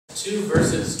Two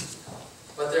verses,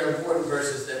 but they're important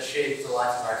verses that shape the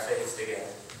life of our faith together.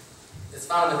 It's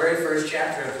found in the very first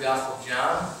chapter of the Gospel of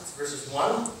John. It's verses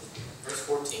 1, verse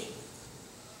 14.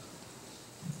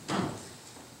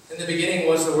 In the beginning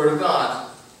was the Word of God,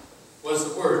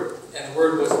 was the Word, and the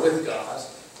Word was with God,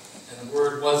 and the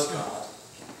Word was God.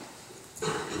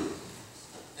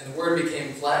 And the Word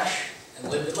became flesh and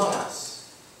lived among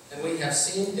us, and we have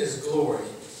seen His glory,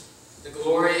 the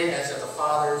glory as of the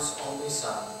Father's only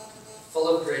Son, full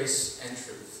of grace and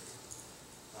truth.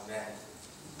 Amen.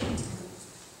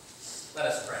 Let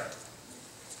us pray.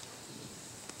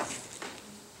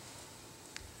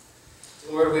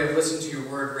 Lord, we have listened to your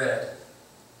word read,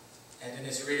 and in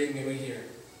its reading may we hear.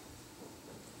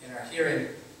 In our hearing,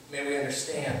 may we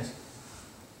understand.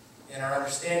 In our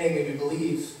understanding, may we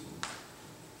believe.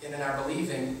 And in our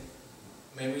believing,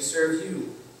 may we serve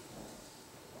you.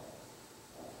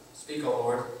 Speak, O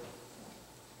Lord,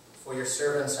 for your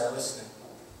servants are listening.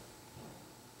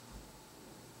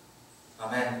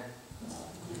 Amen.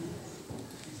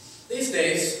 These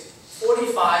days,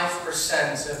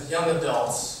 45% of young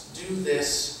adults do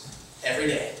this every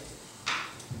day.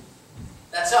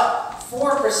 That's up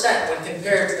 4% when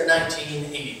compared to the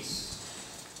 1980s.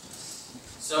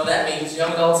 So that means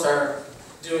young adults are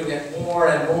doing it more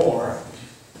and more,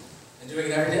 and doing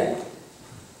it every day.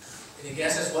 Any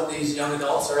guesses what these young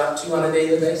adults are up to on a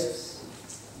daily basis?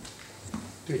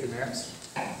 Taking naps.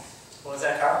 What was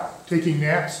that, Carl? Taking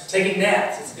naps. Taking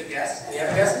naps. That's a good guess. Do you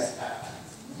have guesses?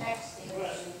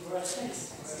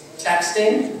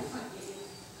 Texting.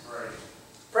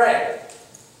 Pray.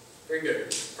 Very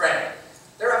good. Pray.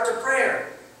 They're up to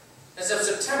prayer. As of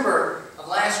September of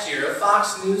last year, a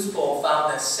Fox News poll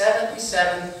found that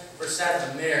 77%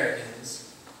 of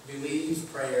Americans believe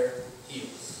prayer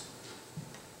heals.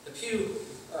 The Pew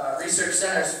Research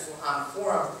Center's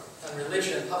Forum on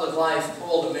Religion and Public Life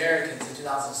polled Americans in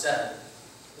 2007. It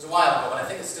was a while ago, but I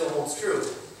think it still holds true.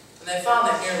 And they found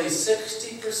that nearly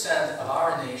 60% of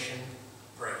our nation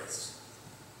prays.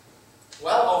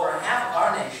 Well over half of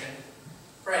our nation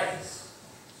prays.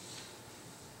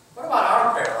 What about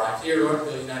our prayer life here at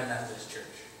Ortonville United Methodist Church?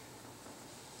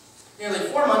 Nearly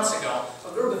 4 months ago,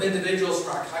 a group of individuals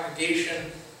from our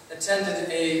congregation attended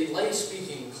a lay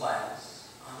speaking class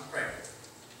on prayer.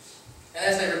 And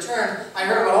as they returned, I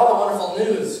heard about all the wonderful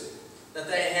news that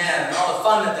they had, and all the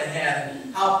fun that they had,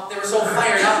 and how they were so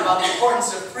fired up about the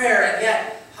importance of prayer, and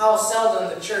yet how seldom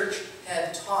the church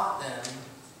had taught them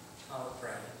how to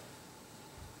pray.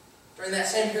 During that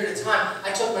same period of time,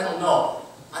 I took mental note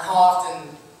on how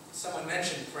often someone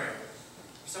mentioned prayer.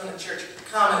 Someone in the church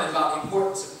commented about the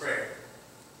importance of prayer.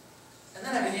 And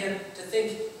then I began to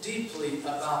think deeply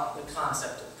about the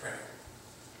concept of prayer.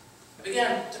 I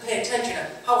began to pay attention to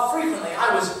how frequently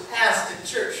I was asked in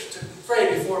church to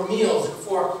pray before meals and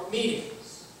before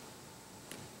meetings.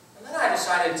 And then I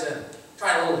decided to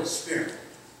try a little experiment.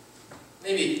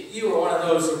 Maybe you were one of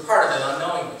those who were part of it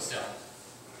unknowingly so.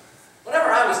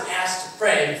 Whenever I was asked to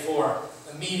pray before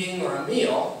a meeting or a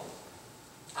meal,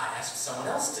 I asked someone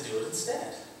else to do it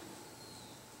instead.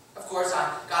 Of course,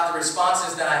 I got the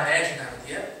responses that I imagined I would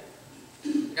get.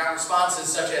 I got responses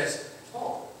such as,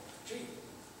 "Oh, gee,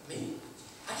 me?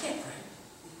 I can't pray."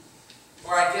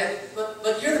 Or I get,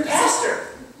 but you're the pastor."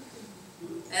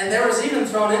 And there was even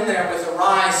thrown in there with a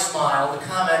wry smile the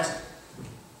comment,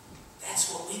 "That's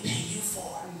what we pay you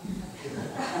for."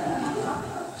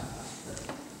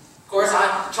 Of course,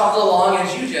 I chuckled along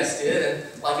as you just did,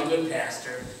 and like a good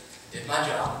pastor, did my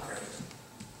job and prayed.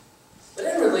 But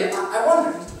inwardly, I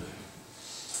wondered,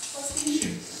 what's the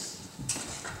issue?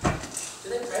 Do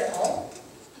they pray at home?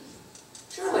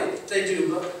 Surely they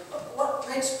do, but what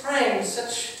makes praying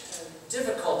such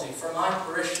difficulty for my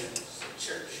parishioners at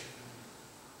church?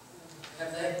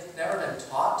 Have they never been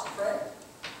taught to pray?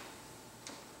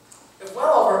 If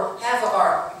well over half of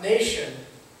our nation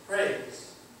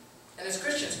prays, and as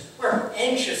Christians we're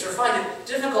anxious or find it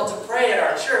difficult to pray at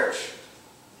our church,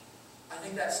 I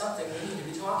think that's something we need to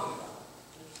be talking about.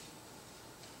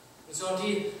 And so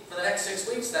indeed, for the next 6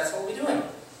 weeks, that's what we'll be doing.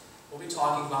 We'll be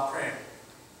talking about prayer.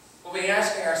 We'll be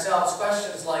asking ourselves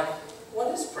questions like,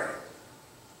 what is prayer?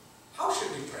 How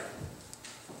should we pray?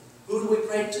 Who do we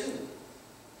pray to?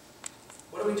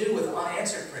 What do we do with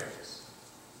unanswered prayers?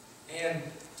 And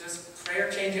does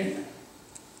prayer change anything?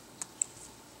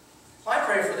 My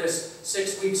prayer for this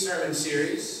 6-week sermon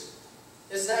series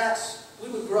is that we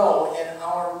would grow in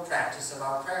our practice of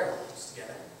our prayer lives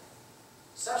together,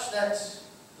 such that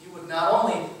you would not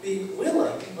only be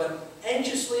willing, but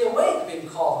anxiously await being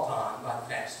called upon by the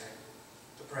pastor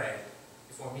to pray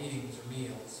before meetings or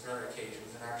meals or other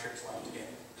occasions in our church life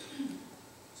together.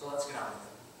 So let's get on with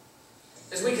it.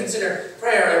 As we consider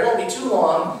prayer, it won't be too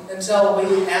long until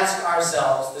we ask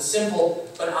ourselves the simple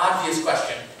but obvious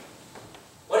question,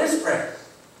 what is prayer?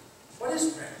 What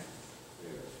is prayer?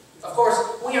 Of course,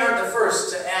 we aren't the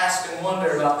first to ask and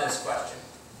wonder about this question.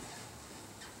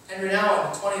 Henry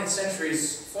Nouwen, the 20th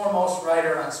century's foremost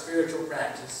writer on spiritual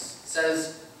practice,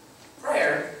 says,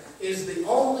 prayer is the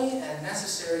only and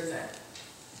necessary thing.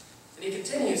 And he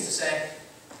continues to say,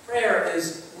 prayer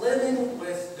is living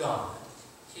with God,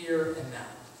 here and now.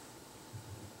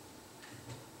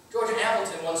 George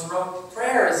Appleton once wrote,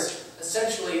 prayer is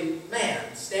essentially man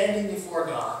standing before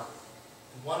God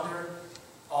in wonder,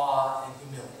 awe, and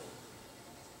humility.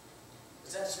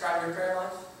 Does that describe your prayer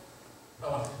life? I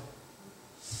wonder.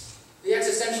 The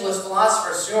existentialist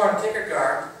philosopher Søren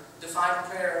Kierkegaard defined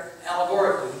prayer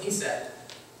allegorically. He said,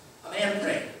 a man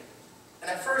prayed, and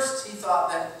at first he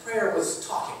thought that prayer was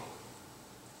talking.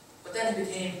 But then he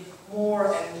became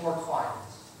more and more quiet,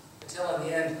 until in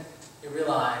the end he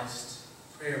realized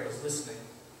prayer was listening.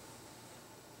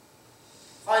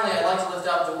 Finally, I'd like to lift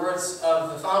up the words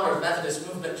of the founder of the Methodist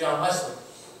movement, John Wesley,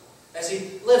 as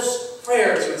he lifts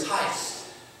prayer to its heights.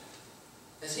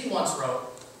 As he once wrote,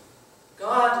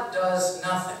 God does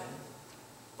nothing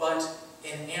but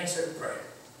an answered prayer.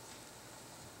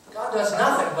 God does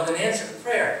nothing but an answered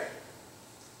prayer.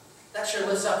 That sure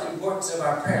lifts up the importance of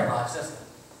our prayer lives, doesn't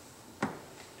it?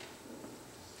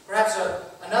 Perhaps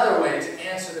another way to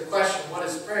answer the question, what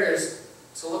is prayer, is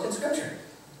to look in Scripture.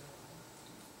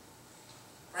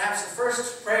 Perhaps the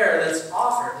first prayer that's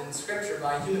offered in Scripture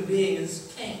by a human being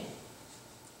is Cain,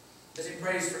 as he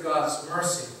prays for God's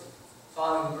mercy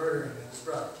following the murdering of his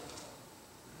brother.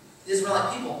 The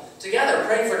Israelite people together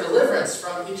pray for deliverance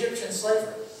from Egyptian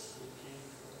slavery.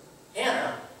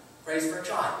 Hannah prays for a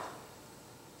child.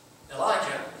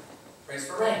 Elijah prays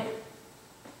for rain.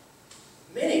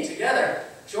 Many together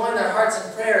join their hearts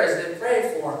in prayer as they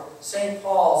pray for St.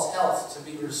 Paul's health to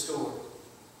be restored.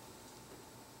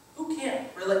 Who can't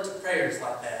relate to prayers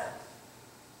like that?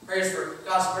 Prayers for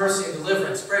God's mercy and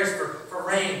deliverance, prayers for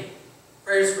rain,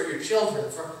 prayers for your children,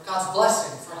 for God's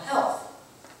blessing, for health.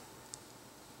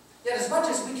 Yet as much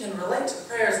as we can relate to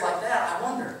prayers like that, I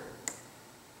wonder,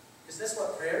 is this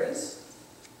what prayer is?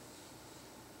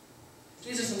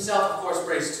 Jesus himself, of course,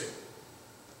 prays too.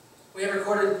 We have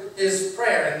recorded his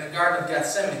prayer in the Garden of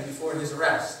Gethsemane before his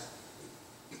arrest.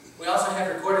 We also have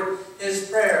recorded his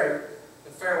prayer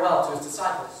of farewell to his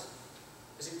disciples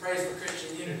as he prays for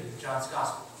Christian unity in John's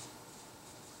Gospel.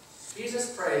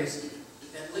 Jesus prays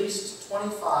at least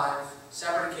 25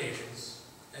 separate occasions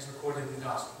as recorded in the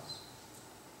Gospels,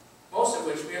 most of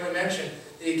which merely mention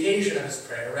the occasion of his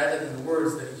prayer rather than the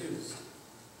words that he used.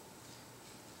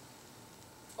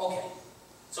 Okay,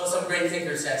 so some great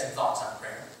thinkers had some thoughts on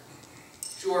prayer.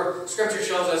 Sure, Scripture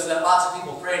shows us that lots of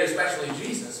people prayed, especially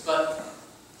Jesus, but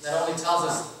that only tells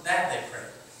us that they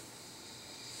prayed.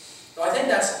 Though I think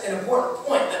that's an important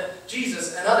point, that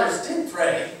Jesus and others did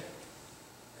pray,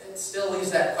 it still leaves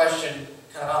that question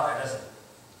kind of out there, doesn't it?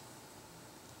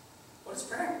 What is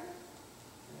prayer?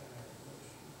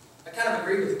 I kind of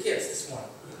agreed with the kids this morning.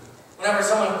 Whenever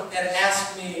someone had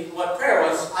asked me what prayer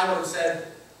was, I would have said,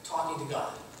 talking to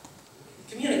God,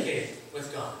 communicating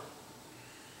with God.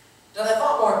 Now, as I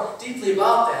thought more deeply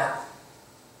about that,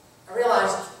 I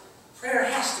realized prayer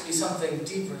has to be something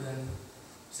deeper than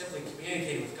simply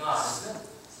communicating with God, isn't it?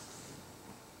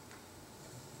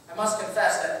 I must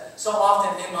confess that so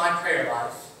often in my prayer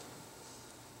life,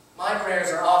 my prayers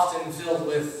are often filled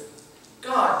with,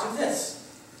 God, do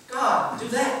this. God, do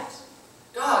that.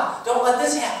 God, don't let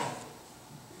this happen.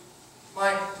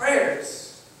 My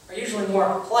prayers are usually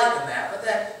more polite than that, but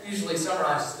that usually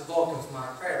summarizes the bulk of my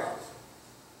prayer life.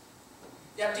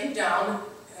 Yet deep down,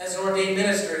 as an ordained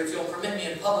minister, if you'll permit me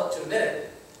in public to admit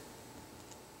it,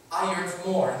 I yearn for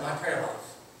more in my prayer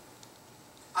life.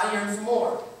 I yearn for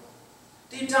more.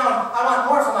 Deep down, I want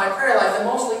more for my prayer life than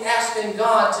mostly asking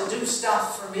God to do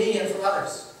stuff for me and for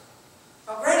others.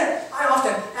 Now, granted, I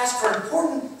often ask for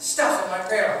important stuff in my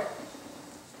prayer life.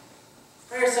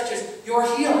 Prayers such as your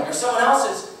healing, or someone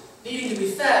else's needing to be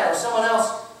fed, or someone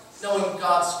else knowing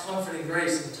God's comforting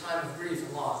grace in time of grief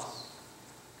and loss.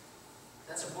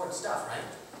 That's important stuff, right?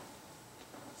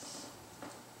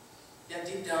 Yet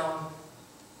deep down,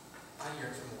 I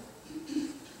yearn for more.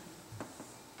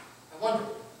 I wonder,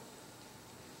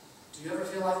 do you ever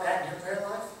feel like that in your prayer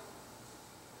life?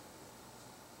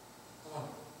 I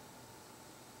wonder.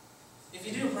 If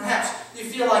you do, perhaps you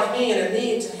feel like me in a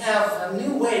need to have a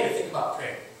new way to think about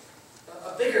prayer.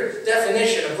 A bigger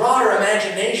definition, a broader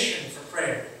imagination for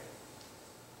prayer.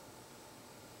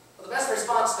 Well, the best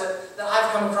response that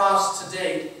I've come across to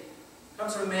date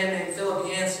comes from a man named Philip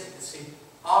Yancey, as he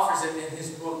offers it in his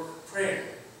book, Prayer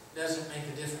Doesn't Make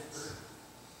a Difference.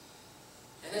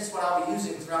 And it's what I'll be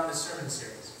using throughout this sermon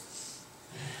series.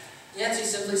 Yancey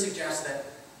simply suggests that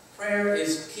prayer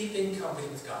is keeping company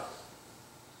with God.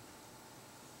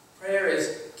 Prayer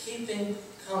is keeping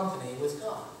company with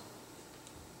God.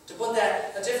 To put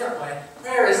that a different way,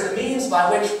 prayer is the means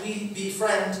by which we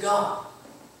befriend God.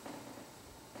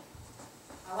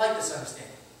 I like this understanding.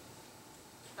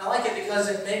 I like it because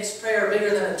it makes prayer bigger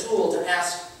than a tool to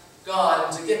ask God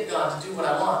and to get God to do what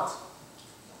I want,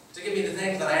 to give me the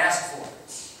things that I ask for.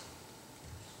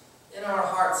 In our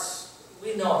hearts,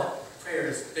 we know that prayer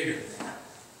is bigger than that.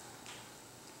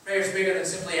 Prayer is bigger than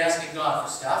simply asking God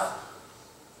for stuff.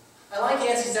 I like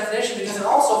Yancey's definition because it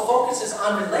also focuses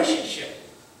on relationship.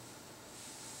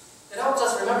 It helps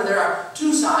us remember there are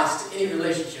two sides to any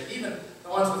relationship, even the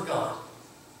ones with God.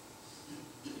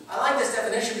 I like this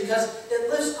definition because it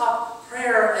lifts up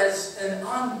prayer as an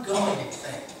ongoing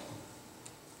thing.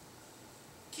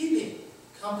 Keeping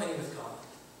company with God,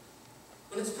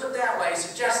 when it's put that way,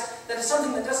 suggests that it's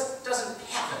something that doesn't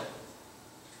happen,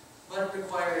 but it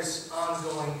requires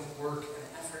ongoing work and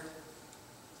effort.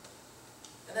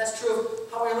 And that's true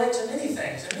of how we relate to many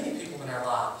things and many people in our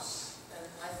lives. And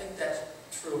I think that's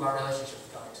true of our relationship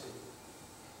with God too.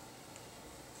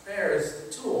 Prayer is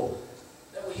the tool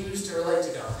that we use to relate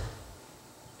to God.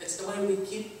 It's the way we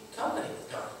keep company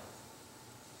with God.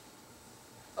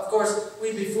 Of course,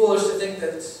 we'd be foolish to think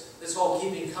that this whole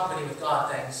keeping company with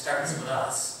God thing starts with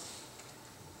us.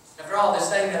 After all, this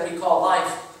thing that we call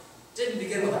life didn't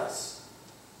begin with us.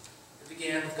 It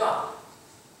began with God.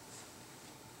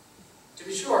 To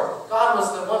be sure, God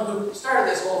was the one who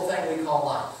started this whole thing we call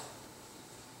life.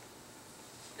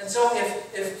 And so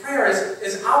if prayer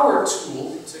is our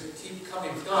tool to keep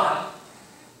company with God,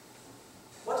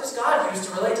 what does God use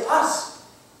to relate to us?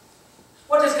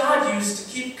 What does God use to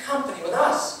keep company with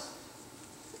us?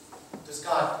 Does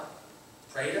God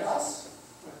pray to us?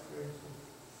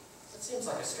 That seems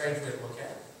like a strange way to look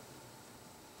at it.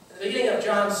 At the beginning of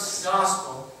John's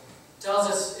Gospel, it tells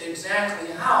us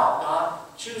exactly how God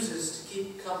chooses to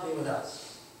keep company with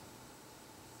us.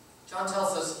 John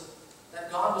tells us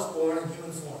that God was born in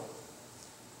human form,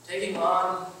 taking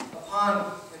on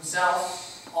upon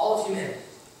himself all of humanity,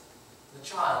 the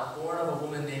child born of a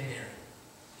woman named Mary.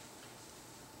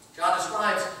 John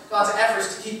describes God's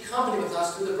efforts to keep company with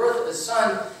us through the birth of his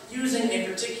Son using a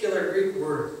particular Greek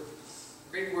word.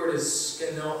 The Greek word is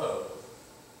skenoo.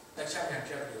 Next time you're on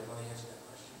Jeopardy, I want to answer that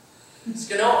question.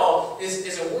 Skenoo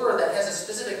is a word that has a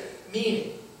specific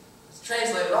meaning. It's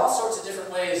translated all sorts of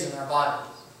different ways in our Bibles.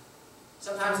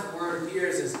 Sometimes the word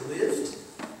appears as lived,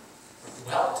 or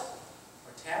dwelt,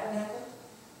 or tabernacled.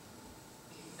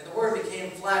 And the word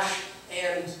became flesh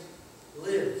and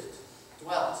lived,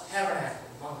 dwelt, tabernacled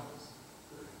among us.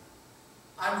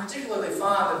 I'm particularly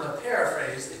fond of the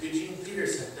paraphrase that Eugene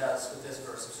Peterson does with this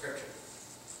verse of Scripture.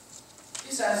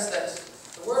 He says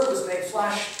that the Word was made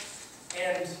flesh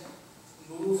and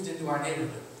moved into our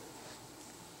neighborhood.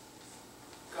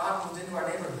 God moved into our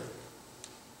neighborhood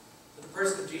with the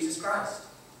person of Jesus Christ.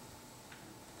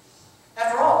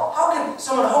 After all, how can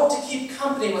someone hope to keep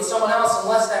company with someone else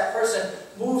unless that person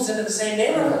moves into the same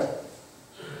neighborhood?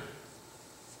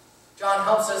 John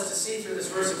helps us to see through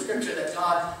this verse of Scripture that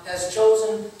God has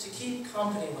chosen to keep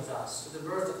company with us through the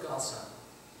birth of God's Son.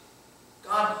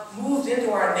 God moved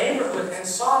into our neighborhood and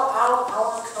sought out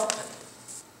our company.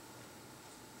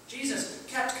 Jesus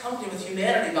kept company with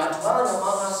humanity by dwelling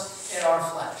among us in our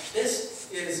flesh.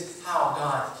 This is how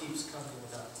God keeps company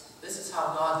with us. This is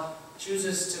how God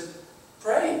chooses to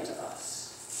pray to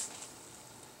us.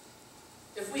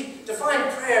 If we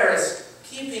define prayer as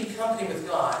keeping company with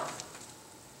God,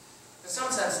 in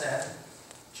some sense then,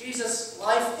 Jesus'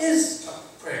 life is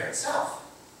a prayer itself.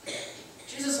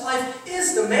 Jesus' life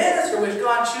is the manner through which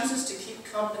God chooses to keep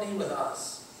company with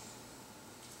us.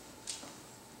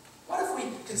 What if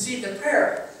we conceived that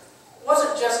prayer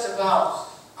wasn't just about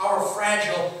our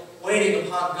fragile waiting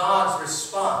upon God's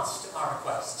response to our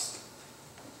requests,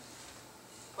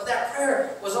 but that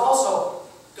prayer was also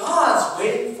God's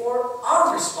waiting for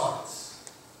our response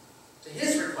to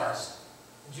His request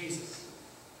in Jesus?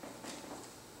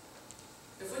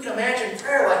 If we can imagine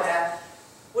prayer like that,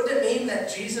 wouldn't it mean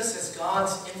that Jesus is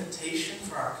God's invitation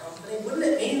for our company? Wouldn't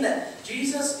it mean that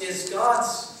Jesus is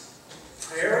God's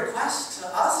prayer request to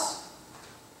us,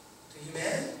 to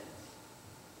humanity?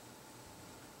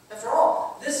 After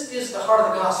all, this is the heart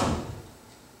of the gospel.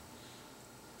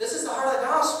 This is the heart of the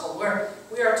gospel, where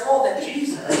we are told that in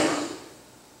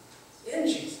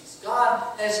Jesus,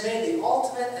 God has made the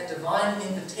ultimate and divine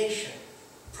invitation,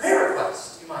 prayer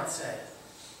request, you might say,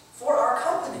 for our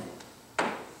company.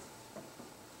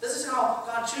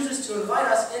 chooses to invite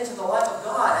us into the life of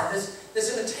God. And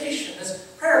this invitation,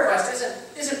 this prayer request,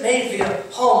 isn't made via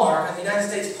Hallmark or the United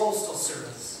States Postal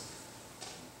Service.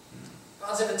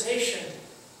 God's invitation,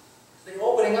 the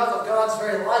opening up of God's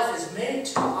very life, is made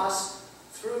to us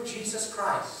through Jesus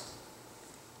Christ.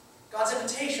 God's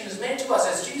invitation is made to us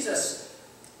as Jesus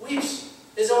weeps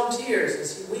his own tears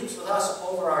as he weeps with us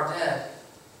over our dead.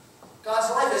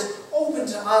 God's life is open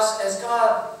to us as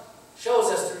God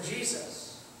shows us through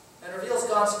Jesus and reveals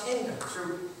God's kingdom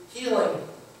through healing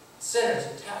sinners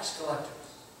and tax collectors,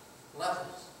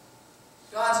 lepers.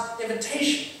 God's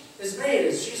invitation is made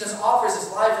as Jesus offers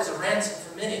his life as a ransom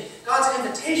for many. God's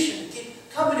invitation to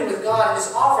keep company with God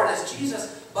is offered as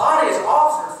Jesus' body is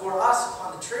offered for us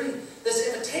upon the tree.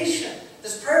 This invitation,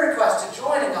 this prayer request to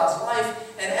join in God's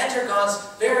life and enter God's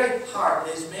very heart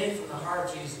is made from the heart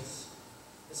of Jesus.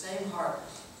 The same heart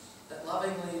that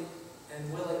lovingly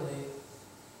and willingly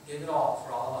gave it all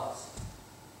for all of us.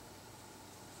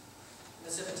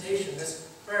 This invitation, this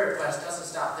prayer request doesn't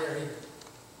stop there either.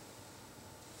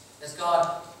 As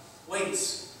God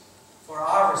waits for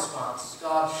our response,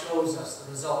 God shows us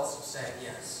the results of saying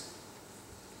yes.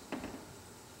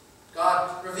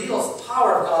 God reveals the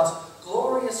power of God's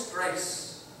glorious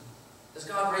grace as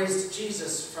God raised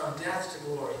Jesus from death to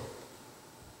glory.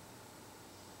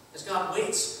 As God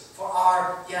waits for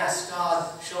our yes, God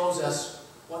shows us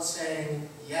what saying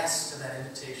yes to that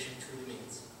invitation truly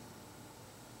means.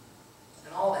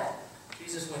 And all that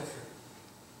Jesus went through,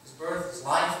 his birth, his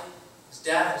life, his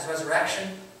death, his resurrection,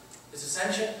 his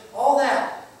ascension, all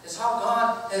that is how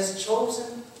God has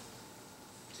chosen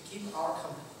to keep our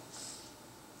company.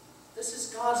 This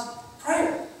is God's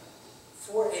prayer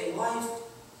for a life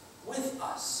with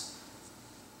us.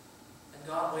 And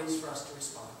God waits for us to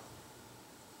respond.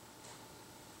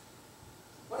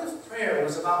 What if prayer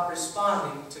was about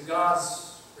responding to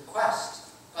God's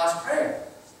request, God's prayer,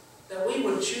 that we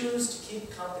would choose to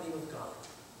keep company with God?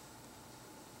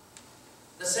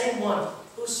 The same one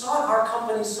who sought our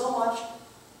company so much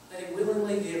that he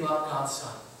willingly gave up God's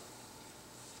Son,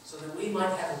 so that we might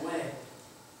have a way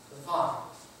to the Father.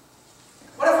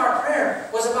 What if our prayer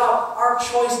was about our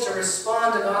choice to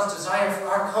respond to God's desire for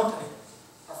our company,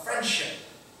 our friendship?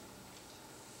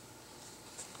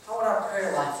 How would our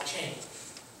prayer life change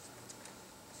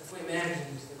if we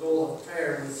imagined the goal of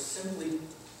prayer was simply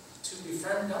to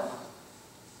befriend God?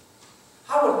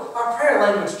 How would our prayer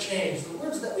language change, the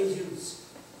words that we use?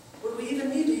 Would we even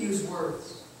need to use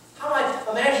words? How might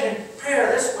imagining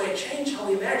prayer this way change how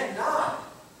we imagine God?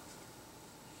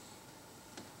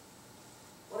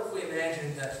 What if we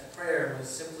imagined that prayer was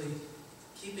simply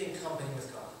keeping company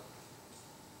with God?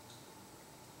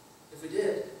 If we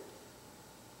did,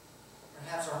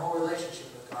 perhaps our whole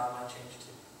relationship with God might change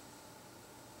too.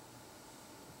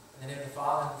 In the name of the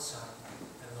Father, and the Son,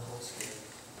 and of the Holy Spirit.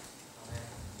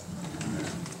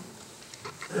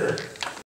 Amen.